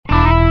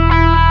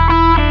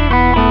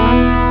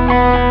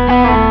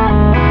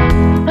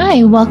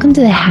welcome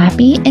to the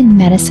Happy in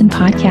Medicine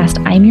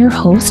podcast. I'm your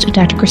host,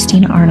 Dr.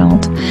 Christina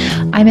Arnold.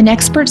 I'm an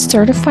expert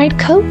certified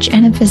coach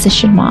and a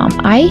physician mom.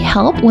 I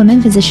help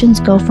women physicians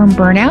go from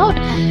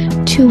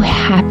burnout to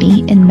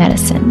happy in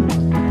medicine.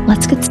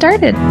 Let's get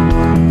started.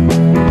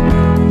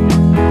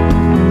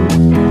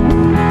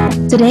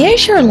 Today, I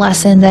share a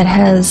lesson that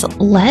has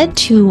led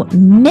to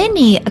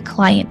many a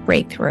client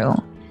breakthrough.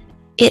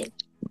 It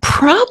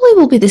probably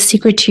will be the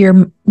secret to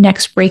your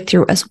next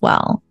breakthrough as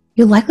well.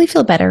 You'll likely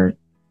feel better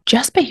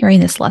just by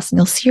hearing this lesson.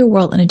 You'll see your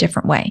world in a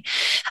different way.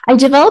 I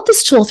developed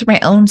this tool through my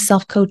own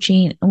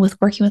self-coaching and with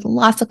working with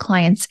lots of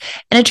clients.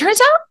 And it turns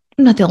out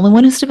I'm not the only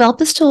one who's developed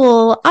this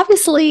tool.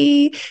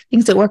 Obviously,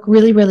 things that work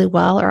really, really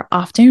well are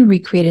often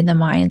recreated in the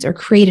minds or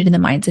created in the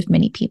minds of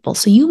many people.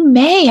 So you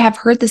may have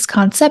heard this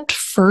concept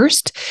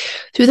first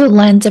through the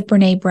lens of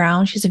Brené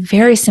Brown. She's a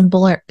very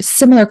similar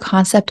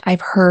concept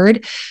I've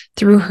heard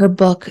through her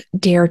book,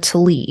 Dare to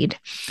Lead.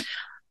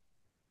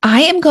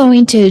 I am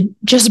going to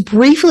just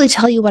briefly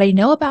tell you what I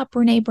know about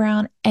Brené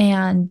Brown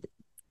and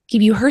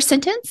give you her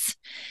sentence,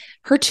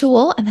 her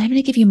tool, and then I'm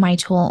going to give you my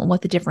tool and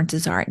what the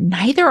differences are.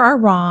 Neither are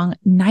wrong.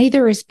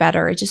 Neither is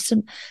better. It's just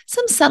some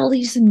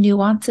subtleties, some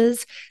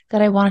nuances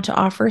that I wanted to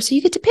offer. So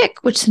you get to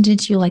pick which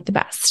sentence you like the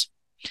best.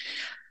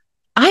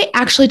 I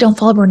actually don't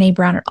follow Brené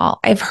Brown at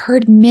all. I've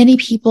heard many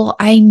people,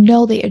 I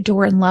know they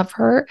adore and love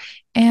her.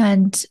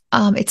 And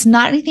it's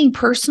not anything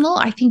personal.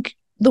 I think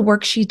the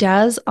work she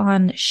does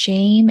on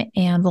shame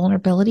and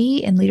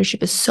vulnerability and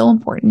leadership is so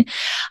important.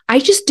 I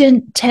just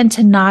didn't tend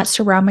to not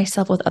surround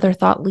myself with other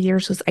thought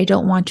leaders because I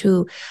don't want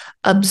to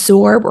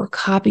absorb or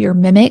copy or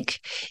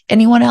mimic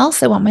anyone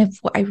else.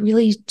 I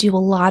really do a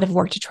lot of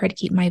work to try to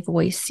keep my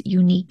voice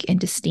unique and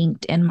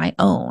distinct and my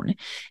own.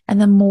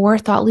 And the more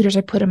thought leaders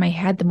I put in my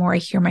head, the more I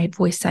hear my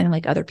voice sounding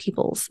like other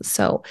people's.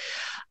 So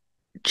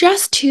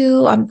just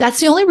to, that's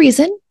the only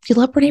reason. If you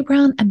love Brené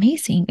Brown,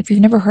 amazing. If you've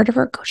never heard of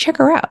her, go check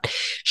her out.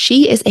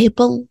 She is a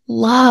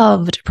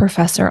beloved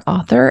professor,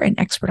 author, and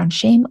expert on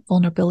shame,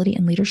 vulnerability,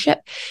 and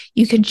leadership.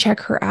 You can check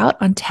her out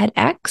on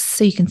TEDx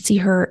so you can see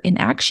her in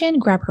action.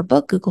 Grab her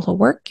book, Google her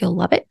work. You'll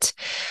love it.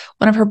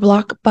 One of her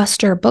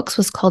blockbuster books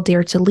was called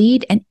Dare to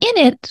Lead. And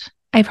in it,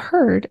 I've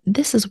heard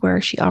this is where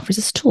she offers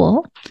this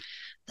tool.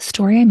 The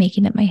story I'm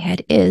making up in my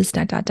head is ...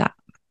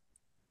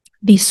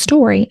 The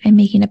story I'm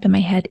making up in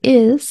my head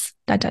is ...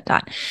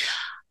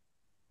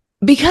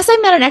 Because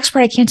I'm not an expert,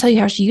 I can't tell you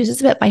how she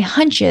uses it, but my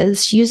hunch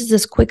is she uses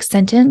this quick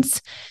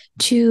sentence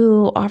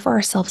to offer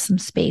ourselves some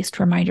space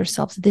to remind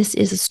ourselves this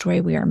is a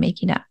story we are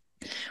making up.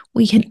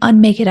 We can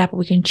unmake it up, or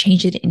we can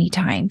change it at any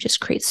time. Just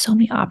create so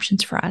many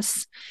options for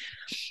us.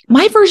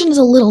 My version is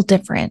a little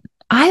different.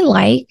 I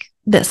like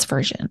this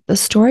version. The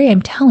story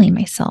I'm telling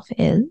myself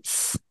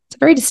is... It's a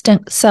very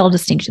subtle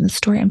distinction. The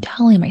story I'm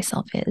telling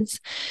myself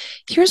is,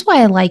 here's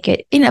why I like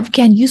it. And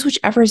again, use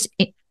whichever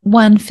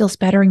one feels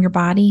better in your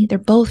body. They're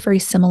both very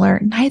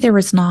similar. Neither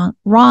is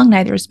wrong.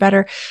 Neither is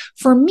better.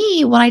 For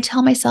me, when I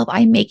tell myself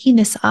I'm making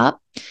this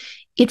up,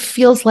 it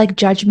feels like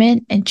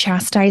judgment and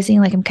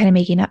chastising, like I'm kind of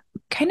making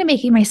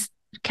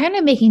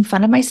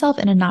fun of myself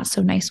in a not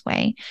so nice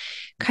way.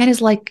 Kind of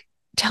like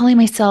telling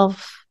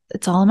myself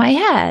it's all in my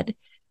head.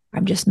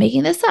 I'm just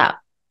making this up.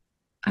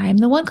 I'm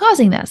the one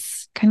causing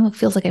this. Kind of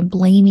feels like I'm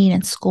blaming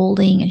and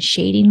scolding and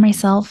shading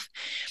myself.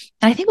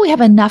 And I think we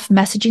have enough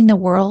messaging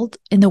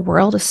in the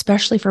world,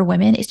 especially for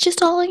women. It's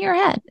just all in your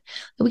head.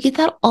 We get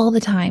that all the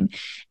time.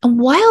 And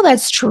while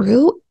that's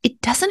true, it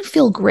doesn't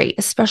feel great,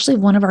 especially if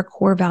one of our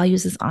core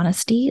values is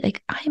honesty.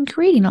 Like, I am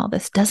creating all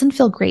this. Doesn't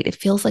feel great. It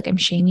feels like I'm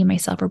shaming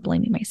myself or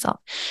blaming myself.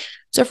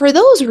 So for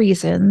those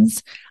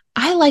reasons,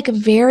 I like a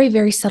very,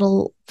 very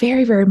subtle,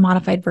 very, very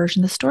modified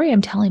version. The story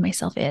I'm telling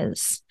myself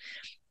is,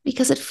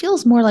 because it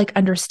feels more like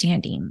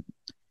understanding.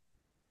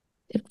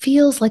 It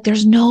feels like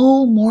there's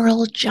no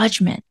moral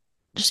judgment.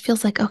 It just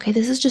feels like, okay,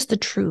 this is just the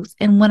truth.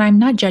 And when I'm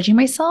not judging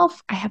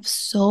myself, I have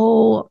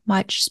so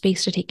much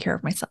space to take care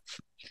of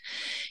myself.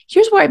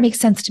 Here's where it makes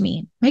sense to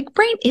me. My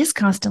brain is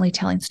constantly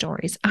telling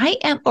stories. I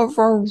am a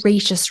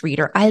voracious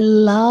reader. I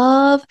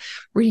love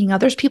reading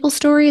other people's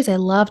stories. I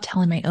love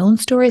telling my own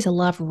stories. I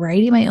love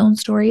writing my own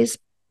stories.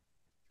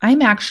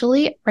 I'm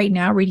actually right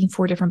now reading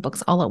 4 different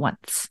books all at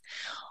once.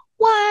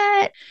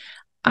 What?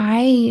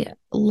 I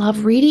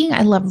love reading.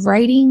 I love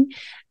writing.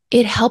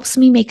 It helps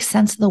me make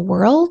sense of the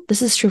world.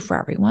 This is true for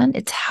everyone.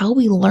 It's how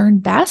we learn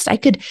best. I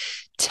could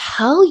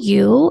tell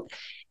you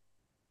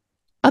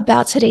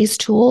about today's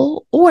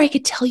tool, or I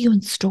could tell you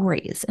in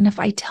stories. And if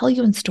I tell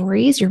you in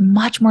stories, you're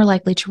much more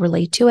likely to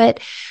relate to it,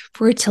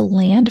 for it to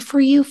land for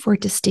you, for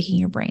it to stick in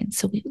your brain.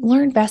 So we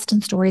learn best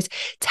in stories.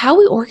 It's how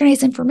we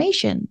organize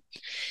information.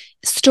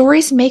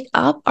 Stories make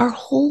up our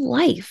whole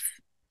life.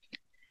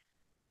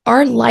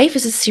 Our life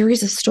is a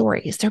series of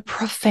stories. They're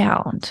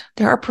profound.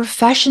 There are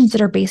professions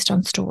that are based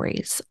on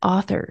stories,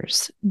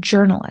 authors,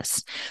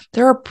 journalists.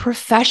 There are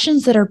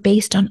professions that are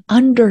based on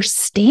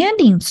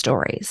understanding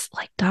stories,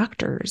 like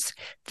doctors,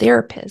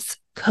 therapists,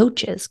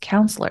 coaches,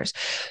 counselors.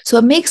 So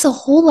it makes a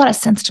whole lot of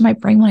sense to my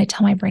brain when I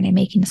tell my brain I'm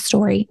making a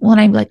story. When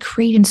I'm like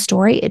creating a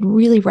story, it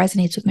really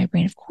resonates with my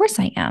brain. Of course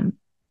I am.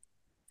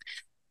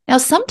 Now,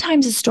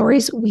 sometimes the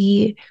stories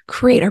we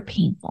create are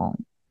painful.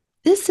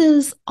 This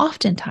is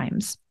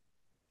oftentimes.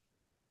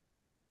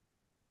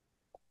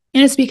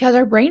 And it's because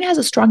our brain has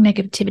a strong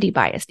negativity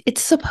bias.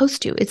 It's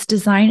supposed to. Its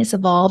design is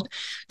evolved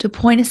to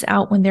point us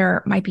out when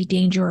there might be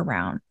danger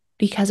around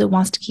because it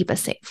wants to keep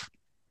us safe.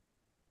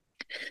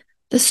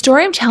 The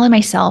story I'm telling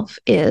myself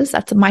is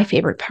that's my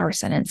favorite power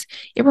sentence.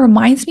 It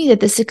reminds me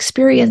that this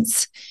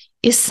experience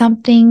is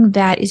something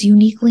that is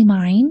uniquely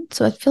mine.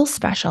 So it feels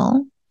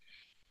special.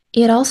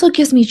 It also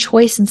gives me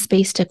choice and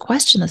space to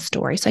question the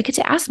story. So I get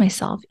to ask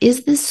myself,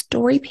 is this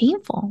story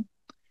painful?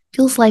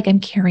 Feels like I'm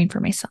caring for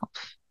myself.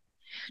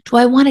 Do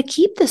I want to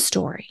keep this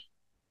story?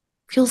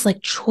 Feels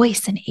like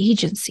choice and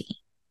agency.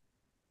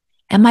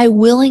 Am I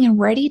willing and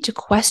ready to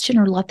question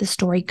or let the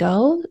story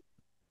go?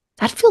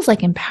 That feels like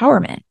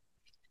empowerment.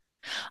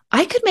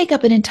 I could make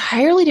up an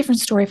entirely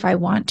different story if I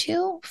want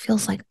to,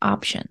 feels like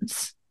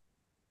options.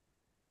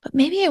 But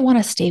maybe I want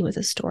to stay with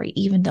the story,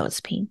 even though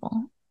it's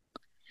painful.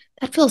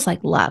 That feels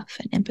like love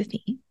and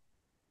empathy.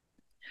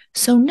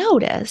 So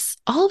notice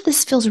all of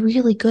this feels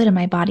really good in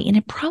my body, and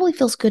it probably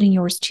feels good in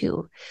yours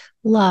too.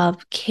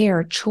 Love,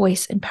 care,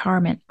 choice,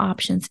 empowerment,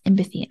 options,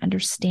 empathy,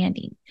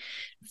 understanding.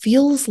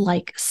 Feels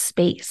like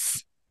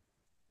space.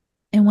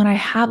 And when I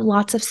have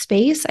lots of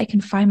space, I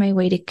can find my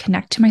way to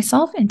connect to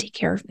myself and take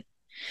care of me.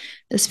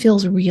 This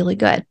feels really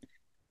good.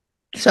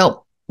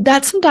 So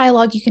that's some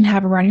dialogue you can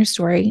have around your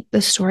story.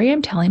 The story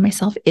I'm telling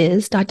myself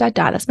is ...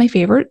 That's my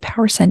favorite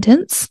power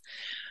sentence.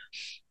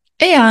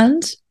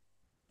 And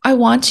I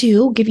want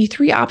to give you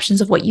three options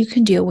of what you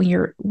can do when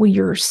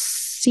you're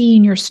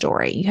seeing your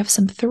story. You have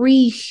some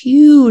three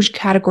huge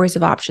categories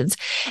of options.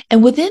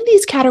 And within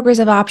these categories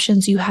of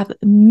options, you have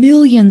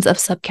millions of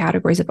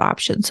subcategories of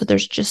options. So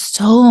there's just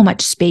so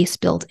much space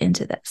built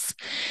into this.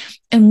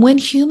 And when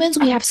humans,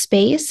 we have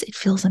space, it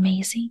feels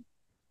amazing.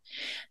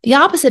 The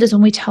opposite is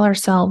when we tell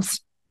ourselves,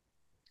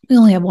 we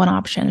only have one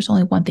option. There's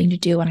only one thing to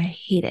do, and I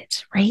hate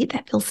it, right?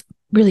 That feels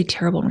really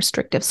terrible and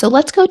restrictive. So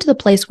let's go to the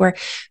place where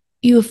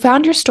you have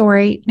found your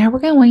story. Now we're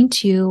going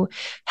to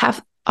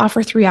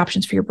offer three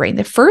options for your brain.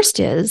 The first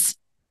is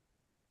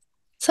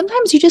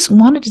sometimes you just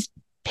want to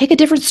pick a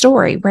different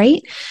story,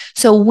 right?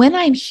 So when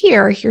I'm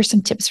here, here's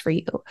some tips for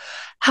you.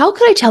 How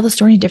could I tell the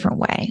story in a different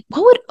way?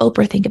 What would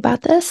Oprah think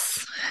about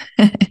this?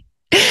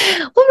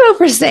 What would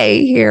Oprah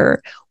say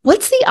here?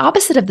 What's the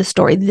opposite of the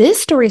story?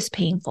 This story is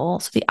painful.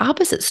 So the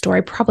opposite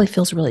story probably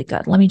feels really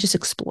good. Let me just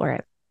explore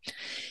it.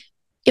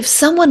 If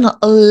someone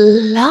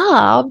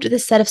loved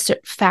this set of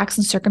facts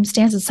and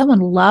circumstances, someone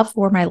loved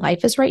where my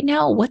life is right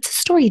now, what's a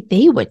story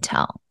they would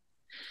tell?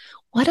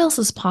 What else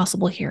is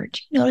possible here? Do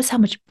you notice how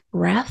much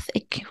breath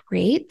it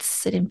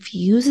creates? It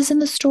infuses in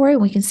the story.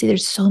 We can see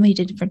there's so many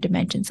different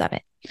dimensions of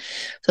it.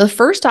 So the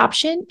first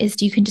option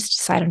is you can just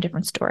decide on a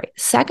different story.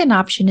 The second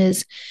option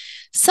is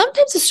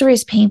sometimes the story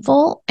is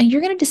painful and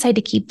you're going to decide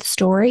to keep the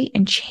story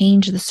and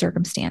change the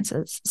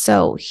circumstances.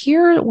 So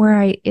here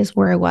where I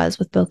was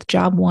with both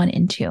job 1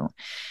 and 2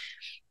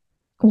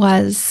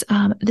 was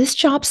this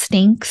job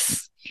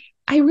stinks.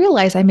 I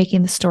realize I'm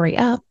making the story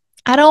up.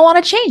 I don't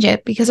want to change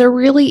it because it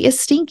really is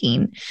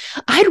stinking.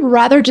 I'd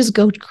rather just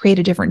go create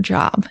a different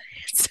job.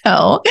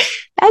 So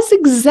that's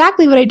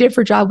exactly what I did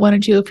for job 1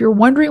 and 2. If you're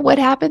wondering what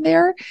happened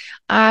there,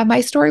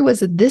 my story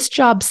was that this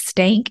job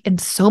stank in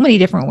so many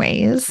different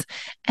ways.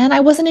 And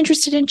I wasn't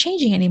interested in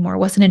changing anymore. I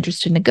wasn't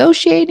interested in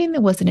negotiating. I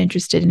wasn't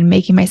interested in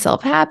making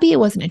myself happy. I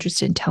wasn't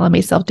interested in telling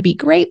myself to be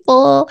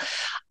grateful.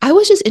 I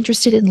was just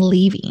interested in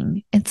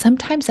leaving. And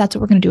sometimes that's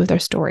what we're going to do with our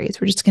stories.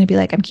 We're just going to be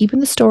like, I'm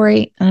keeping the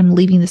story and I'm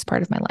leaving this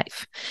part of my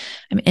life.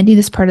 I'm ending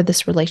this part of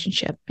this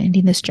relationship,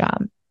 ending this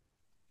job.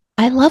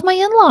 I love my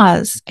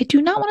in-laws. I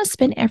do not want to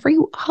spend every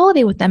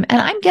holiday with them.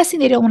 And I'm guessing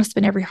they don't want to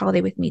spend every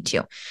holiday with me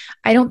too.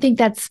 I don't think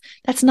that's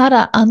not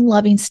an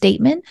unloving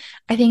statement.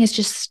 I think it's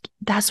just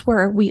that's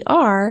where we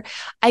are.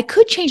 I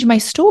could change my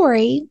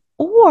story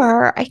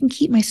or I can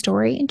keep my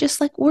story and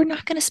just like we're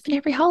not going to spend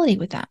every holiday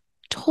with them.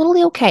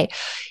 Totally okay.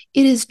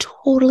 It is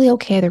totally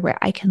okay either way.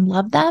 I can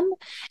love them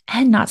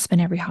and not spend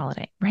every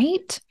holiday,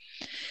 right?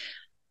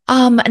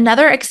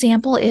 Another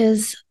example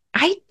is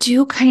I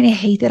do kind of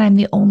hate that I'm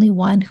the only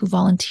one who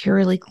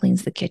voluntarily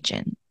cleans the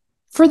kitchen.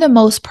 For the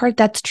most part,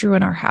 that's true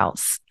in our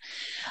house.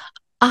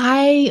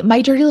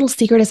 My dirty little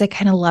secret is I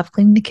kind of love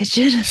cleaning the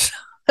kitchen.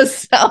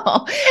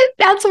 So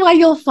that's why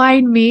you'll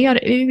find me on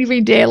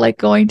any day I like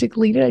going to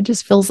clean it. It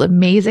just feels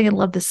amazing. I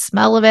love the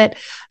smell of it.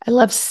 I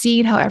love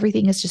seeing how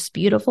everything is just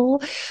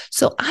beautiful.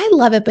 So I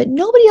love it, but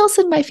nobody else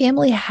in my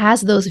family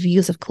has those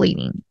views of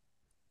cleaning.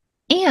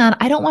 And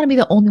I don't want to be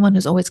the only one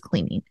who's always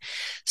cleaning.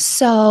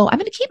 So I'm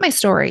going to keep my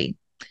story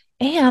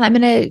and I'm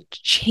going to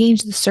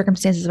change the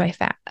circumstances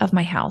of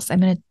my house. I'm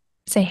going to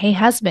say, hey,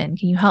 husband,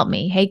 can you help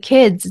me? Hey,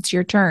 kids, it's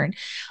your turn.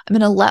 I'm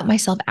going to let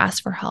myself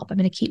ask for help. I'm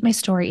going to keep my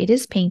story. It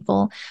is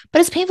painful,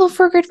 but it's painful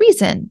for a good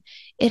reason.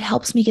 It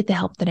helps me get the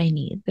help that I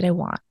need, that I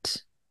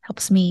want,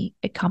 helps me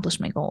accomplish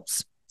my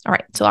goals. All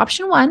right. So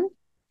option 1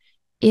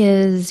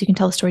 is you can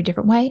tell the story a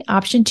different way.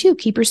 Option 2,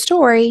 keep your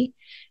story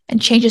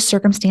and change the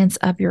circumstance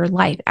of your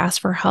life. Ask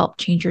for help,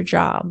 change your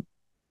job,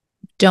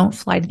 don't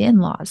fly to the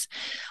in-laws.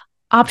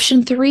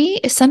 Option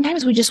 3 is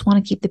sometimes we just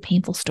want to keep the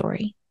painful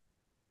story.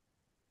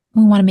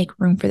 We want to make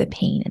room for the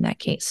pain in that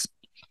case.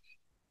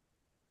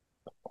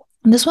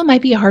 And this one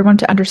might be a hard one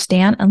to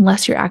understand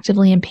unless you're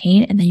actively in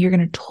pain, and then you're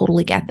going to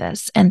totally get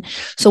this. And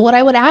so what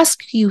I would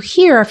ask you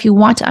here, if you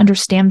want to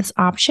understand this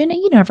option, and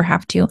you never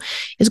have to,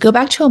 is go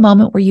back to a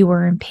moment where you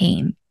were in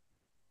pain.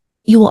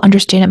 You will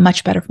understand it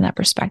much better from that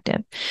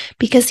perspective.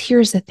 Because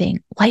here's the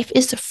thing, life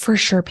is for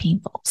sure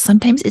painful.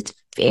 Sometimes it's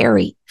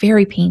very,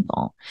 very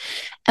painful.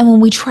 And when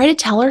we try to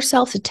tell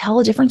ourselves to tell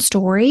a different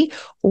story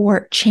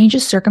or change a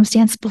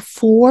circumstance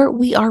before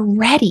we are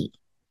ready,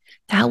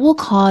 that will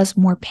cause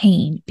more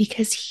pain,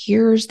 because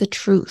here's the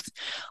truth.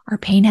 Our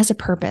pain has a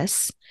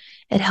purpose.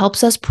 It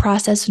helps us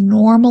process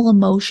normal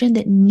emotion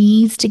that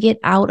needs to get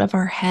out of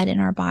our head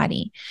and our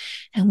body.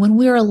 And when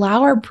we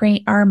allow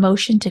our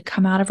emotion to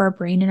come out of our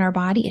brain and our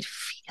body, it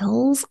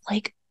feels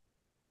like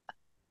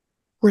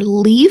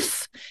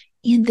relief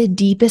in the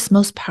deepest,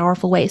 most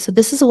powerful way. So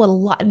this is what a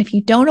lot, and if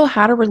you don't know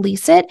how to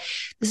release it,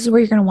 this is where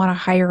you're going to want to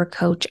hire a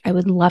coach. I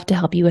would love to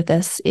help you with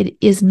this. It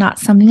is not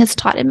something that's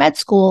taught in med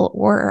school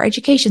or our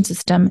education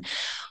system,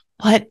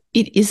 but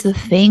it is the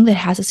thing that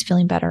has us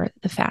feeling better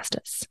the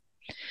fastest.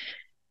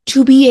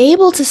 To be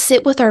able to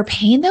sit with our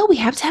pain, though, we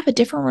have to have a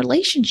different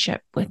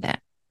relationship with it.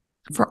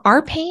 For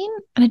our pain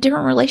and a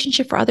different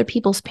relationship for other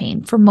people's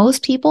pain. For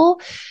most people,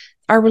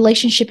 our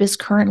relationship is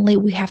currently,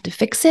 we have to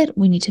fix it.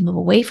 We need to move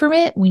away from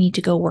it. We need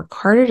to go work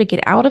harder to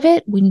get out of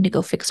it. We need to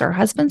go fix our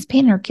husband's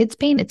pain, our kids'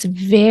 pain. It's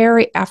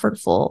very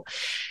effortful.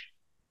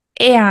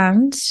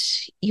 And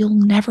you'll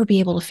never be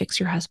able to fix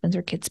your husband's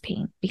or kids'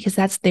 pain because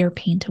that's their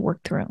pain to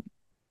work through.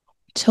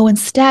 So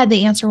instead,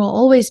 the answer will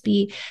always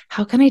be,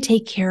 how can I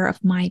take care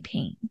of my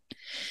pain?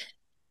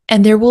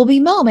 And there will be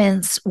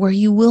moments where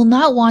you will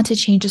not want to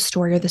change the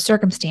story or the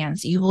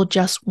circumstance. You will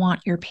just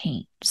want your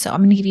pain. So I'm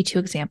going to give you 2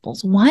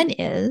 examples. One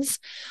is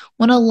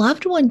when a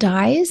loved one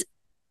dies,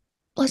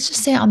 let's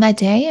just say on that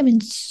day,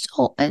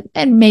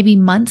 and maybe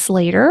months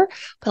later,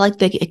 but like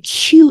the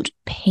acute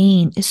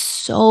pain is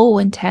so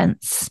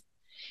intense.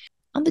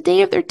 On the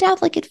day of their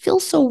death, like it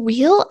feels so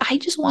real. I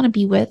just want to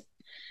be with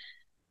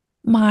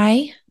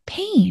my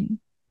pain.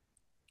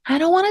 I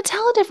don't want to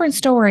tell a different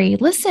story.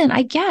 Listen,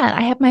 I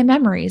have my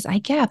memories.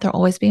 They'll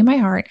always be in my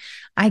heart.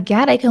 I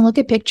can look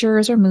at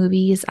pictures or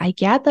movies. I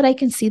get that I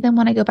can see them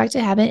when I go back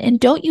to heaven. And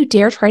don't you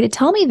dare try to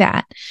tell me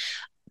that,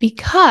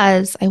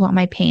 because I want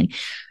my pain.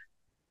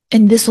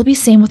 And this will be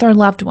same with our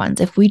loved ones.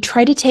 If we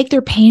try to take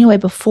their pain away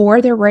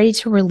before they're ready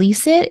to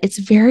release it, it's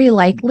very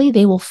likely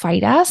they will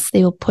fight us.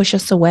 They will push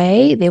us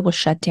away. They will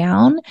shut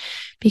down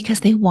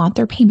because they want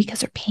their pain, because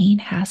their pain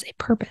has a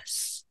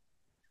purpose.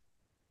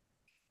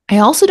 I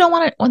also don't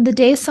want to, on the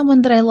day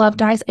someone that I love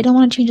dies, I don't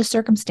want to change a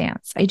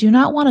circumstance. I do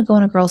not want to go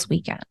on a girls'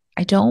 weekend.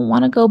 I don't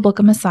want to go book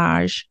a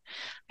massage.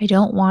 I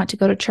don't want to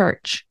go to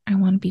church. I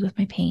want to be with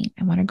my pain.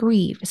 I want to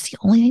grieve. It's the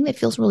only thing that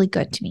feels really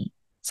good to me.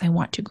 So I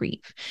want to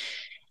grieve.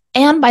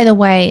 And by the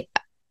way,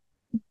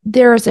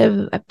 there's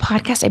a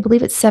podcast, I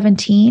believe it's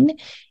 17,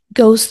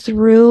 goes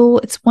through,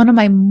 it's one of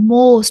my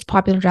most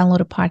popular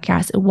downloaded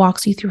podcasts. It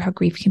walks you through how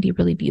grief can be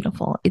really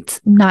beautiful. It's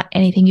not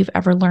anything you've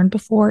ever learned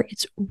before.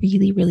 It's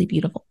really, really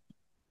beautiful.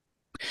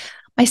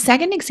 My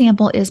second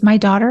example is my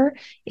daughter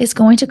is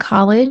going to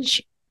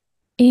college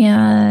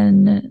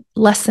in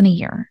less than a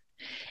year.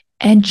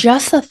 And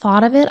just the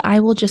thought of it, I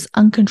will just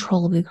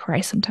uncontrollably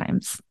cry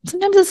sometimes.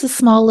 Sometimes it's a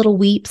small little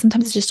weep.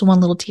 Sometimes it's just one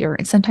little tear.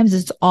 And sometimes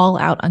it's all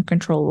out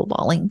uncontrollable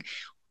bawling.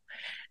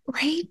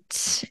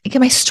 Right?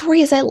 Again, my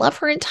story is I love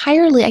her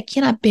entirely. I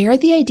cannot bear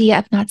the idea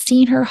of not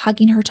seeing her,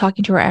 hugging her,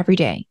 talking to her every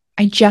day.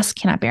 I just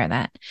cannot bear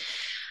that.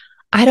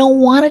 I don't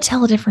want to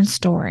tell a different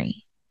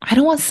story. I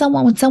don't want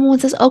someone, when someone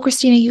says, oh,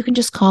 Christina, you can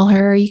just call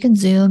her, you can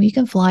Zoom, you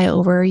can fly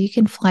over, you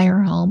can fly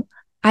her home.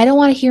 I don't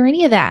want to hear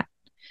any of that.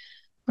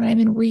 When I'm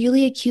in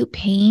really acute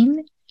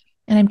pain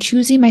and I'm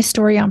choosing my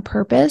story on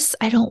purpose,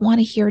 I don't want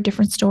to hear a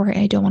different story.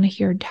 I don't want to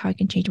hear how I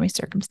can change my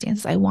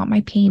circumstances. I want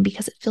my pain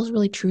because it feels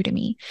really true to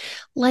me,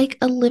 like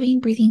a living,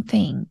 breathing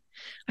thing.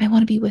 I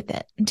want to be with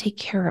it and take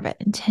care of it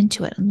and tend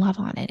to it and love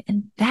on it.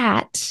 And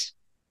that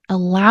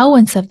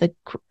allowance of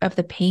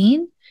the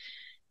pain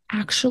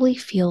actually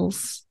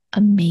feels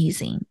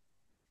amazing.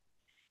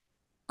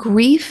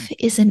 Grief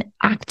is an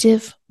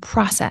active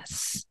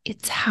process.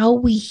 It's how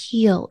we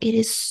heal. It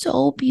is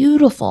so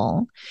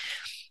beautiful.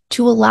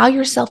 To allow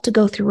yourself to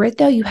go through it,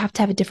 though, you have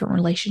to have a different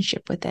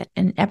relationship with it.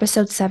 In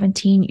episode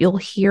 17, you'll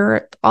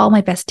hear all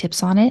my best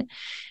tips on it.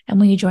 And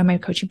when you join my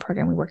coaching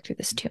program, we work through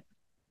this too.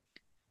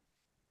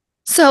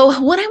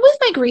 So when I'm with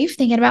my grief,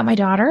 thinking about my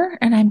daughter,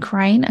 and I'm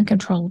crying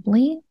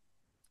uncontrollably,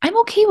 I'm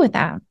okay with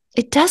that.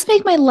 It does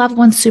make my loved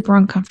ones super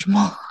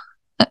uncomfortable.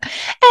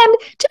 And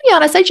to be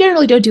honest, I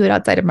generally don't do it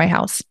outside of my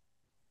house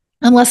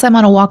unless I'm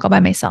on a walk all by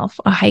myself,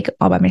 a hike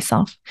all by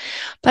myself.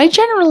 But I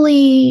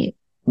generally,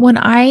 when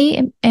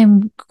I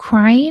am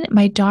crying,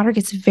 my daughter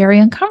gets very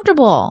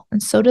uncomfortable.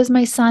 And so does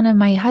my son and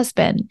my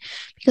husband,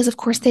 because of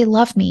course they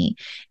love me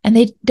and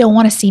they don't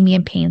want to see me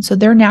in pain. So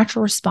their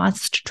natural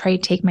response is to try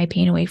to take my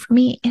pain away from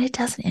me. And it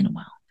doesn't end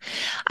well.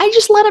 I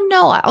just let him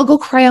know. I'll go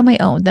cry on my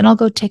own. Then I'll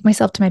go take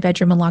myself to my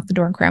bedroom and lock the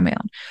door and cry on my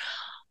own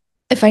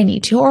if I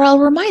need to. Or I'll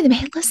remind them,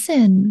 hey,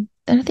 listen,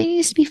 nothing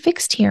needs to be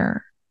fixed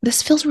here.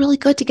 This feels really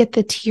good to get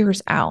the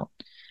tears out.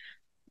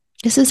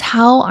 This is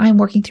how I'm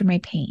working through my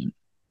pain.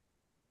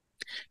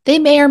 They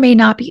may or may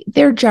not be,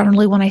 they're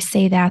generally, when I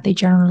say that, they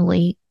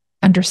generally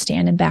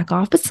understand and back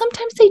off, but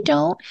sometimes they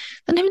don't.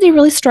 Sometimes they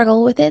really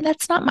struggle with it.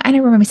 That's not my, and I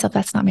remind myself,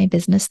 that's not my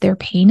business. Their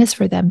pain is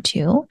for them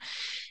too.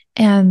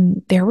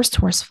 And they're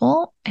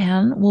resourceful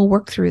and we'll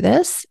work through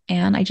this.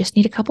 And I just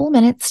need a couple of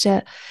minutes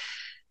to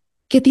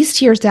get these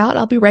tears out.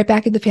 I'll be right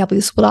back in the family.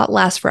 This will not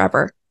last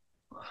forever.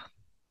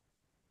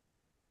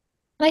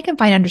 And I can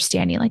find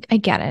understanding. Like, I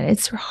get it.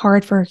 It's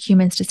hard for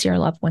humans to see our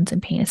loved ones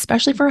in pain,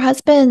 especially for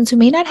husbands who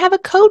may not have a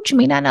coach, who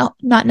may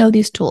not know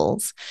these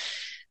tools.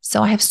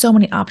 So I have so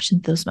many options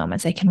at those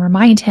moments. I can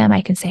remind him.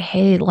 I can say,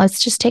 hey,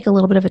 let's just take a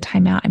little bit of a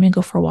time out. I'm going to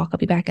go for a walk. I'll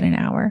be back in an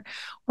hour.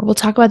 Or we'll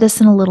talk about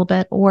this in a little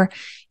bit. Or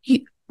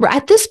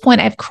at this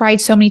point, I've cried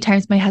so many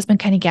times, my husband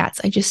kind of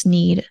gets, I just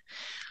need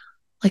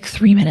like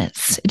 3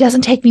 minutes. It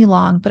doesn't take me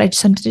long, but I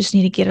just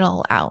need to get it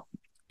all out.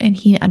 And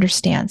he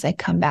understands. I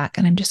come back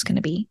and it's going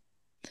to be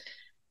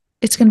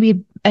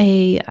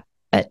an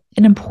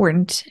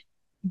important,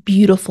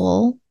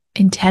 beautiful,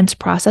 intense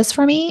process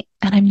for me.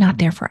 And I'm not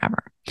there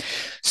forever.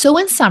 So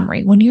in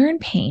summary, when you're in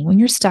pain, when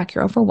you're stuck,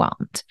 you're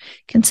overwhelmed,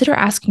 consider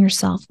asking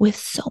yourself with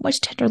so much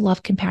tender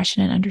love,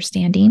 compassion, and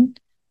understanding,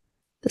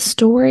 the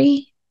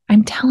story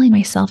I'm telling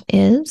myself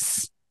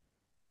is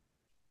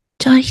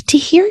to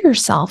hear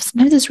yourself.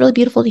 Sometimes it's really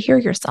beautiful to hear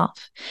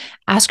yourself.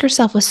 Ask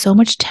yourself with so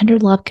much tender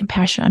love,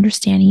 compassion,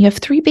 understanding. You have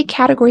 3 big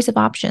categories of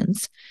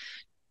options.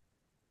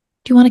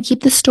 Do you want to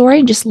keep the story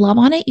and just love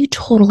on it? You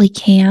totally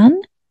can.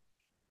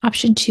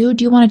 Option 2,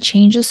 do you want to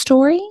change the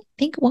story?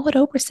 Think, what would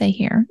Oprah say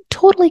here?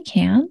 Totally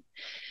can.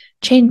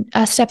 Change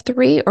step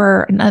 3,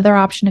 or another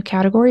option of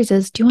categories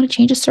is, do you want to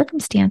change a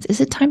circumstance?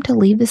 Is it time to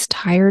leave this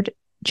tired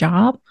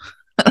job?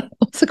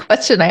 What's the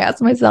question I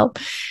ask myself?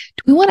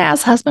 Do we want to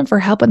ask husband for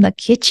help in the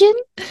kitchen?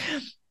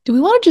 Do we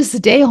want to just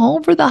stay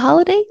home for the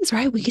holidays?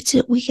 Right? We get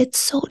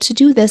to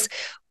do this.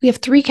 We have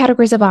 3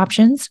 categories of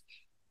options.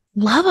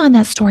 Love on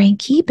that story and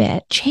keep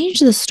it. Change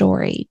the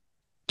story.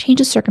 Change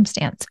the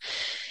circumstance.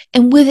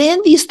 And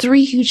within these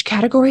 3 huge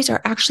categories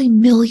are actually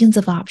millions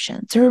of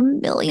options. There are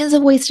millions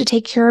of ways to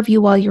take care of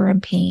you while you're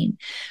in pain.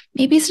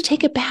 Maybe it's to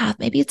take a bath.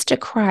 Maybe it's to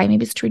cry.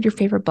 Maybe it's to read your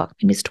favorite book.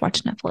 Maybe it's to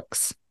watch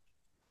Netflix.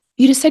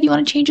 You just said you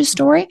want to change a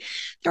story.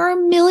 There are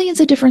millions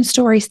of different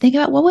stories. Think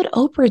about, what would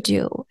Oprah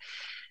do?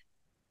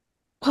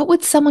 What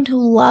would someone who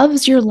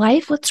loves your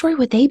life, what story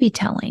would they be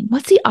telling?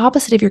 What's the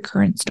opposite of your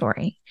current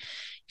story?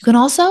 You can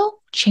also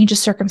change a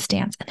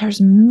circumstance. And there's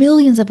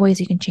millions of ways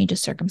you can change a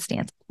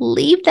circumstance.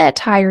 Leave that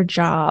tired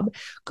job.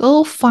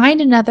 Go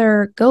find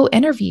go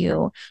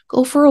interview,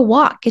 go for a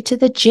walk, get to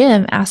the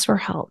gym, ask for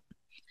help.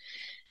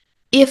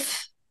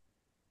 If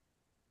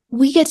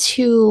we get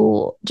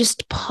to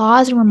just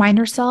pause and remind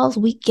ourselves,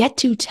 we get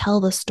to tell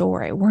the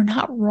story. We're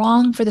not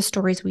wrong for the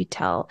stories we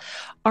tell.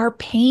 Our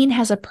pain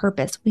has a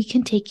purpose. We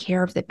can take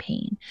care of the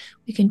pain.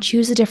 We can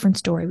choose a different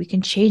story. We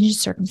can change the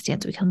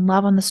circumstance. We can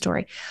love on the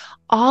story.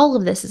 All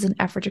of this is an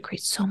effort to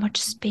create so much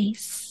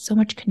space, so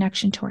much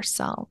connection to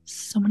ourselves,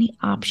 so many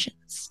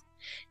options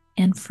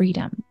and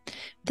freedom.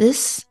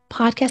 This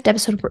podcast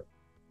episode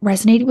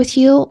resonated with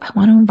you. I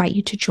want to invite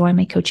you to join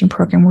my coaching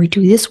program where we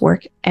do this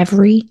work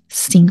every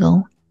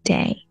single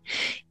day.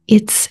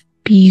 It's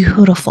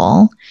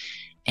beautiful.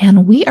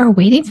 And we are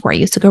waiting for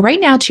you. So go right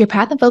now to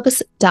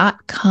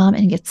yourpathandfocus.com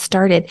and get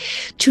started.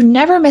 To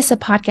never miss a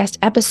podcast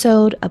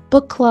episode, a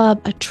book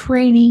club, a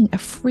training, a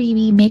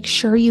freebie, make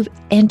sure you've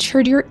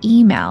entered your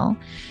email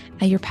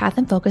at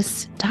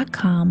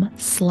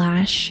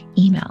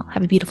yourpathandfocus.com/email.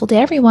 Have a beautiful day,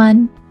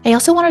 everyone. I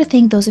also wanted to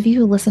thank those of you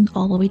who listened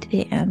all the way to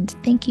the end.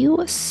 Thank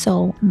you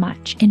so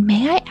much. And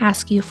may I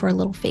ask you for a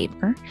little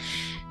favor?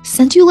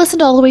 Since you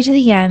listened all the way to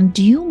the end,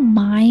 do you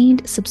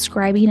mind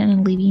subscribing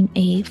and leaving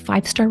a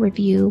 5-star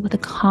review with a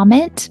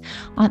comment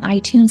on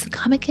iTunes? The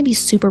comment can be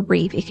super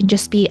brief. It can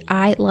just be,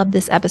 I love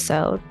this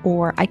episode,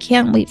 or I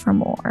can't wait for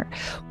more,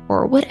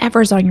 or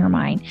whatever's on your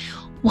mind.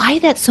 Why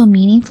that's so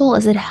meaningful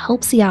is it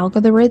helps the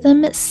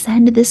algorithm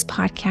send this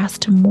podcast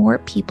to more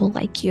people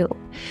like you.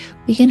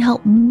 We can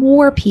help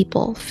more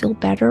people feel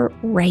better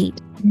right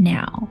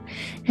now.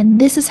 And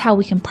this is how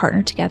we can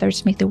partner together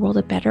to make the world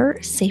a better,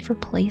 safer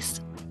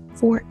place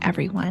for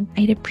everyone.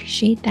 I'd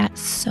appreciate that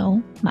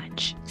so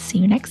much. See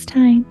you next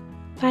time.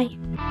 Bye.